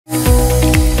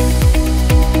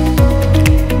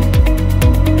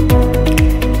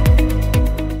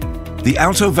The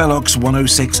Autovelox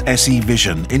 106 SE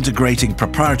Vision, integrating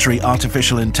proprietary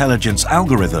artificial intelligence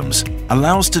algorithms,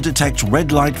 allows to detect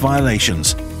red light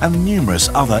violations and numerous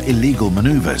other illegal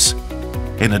maneuvers.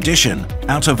 In addition,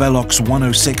 Autovelox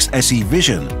 106 SE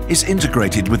Vision is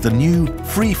integrated with the new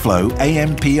Freeflow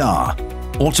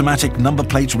AMPR, automatic number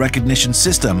plate recognition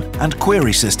system and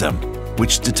query system,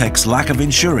 which detects lack of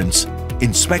insurance,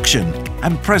 inspection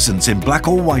and presence in black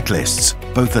or white lists,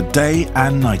 both at day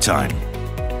and nighttime.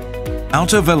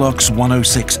 Autovelox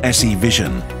 106 SE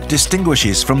Vision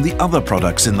distinguishes from the other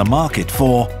products in the market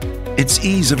for its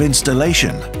ease of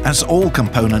installation, as all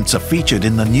components are featured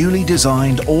in the newly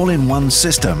designed all-in-one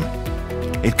system.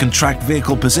 It can track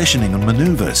vehicle positioning and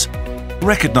maneuvers,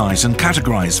 recognize and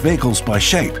categorize vehicles by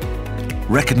shape,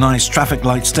 recognize traffic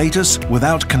light status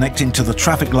without connecting to the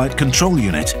traffic light control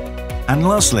unit, and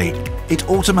lastly, it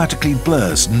automatically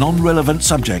blurs non-relevant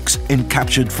subjects in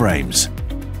captured frames.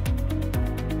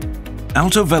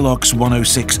 Autovelox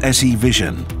 106 SE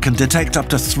Vision can detect up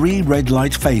to 3 red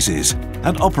light phases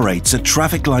and operates at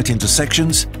traffic light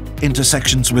intersections,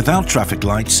 intersections without traffic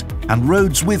lights, and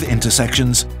roads with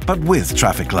intersections but with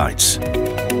traffic lights.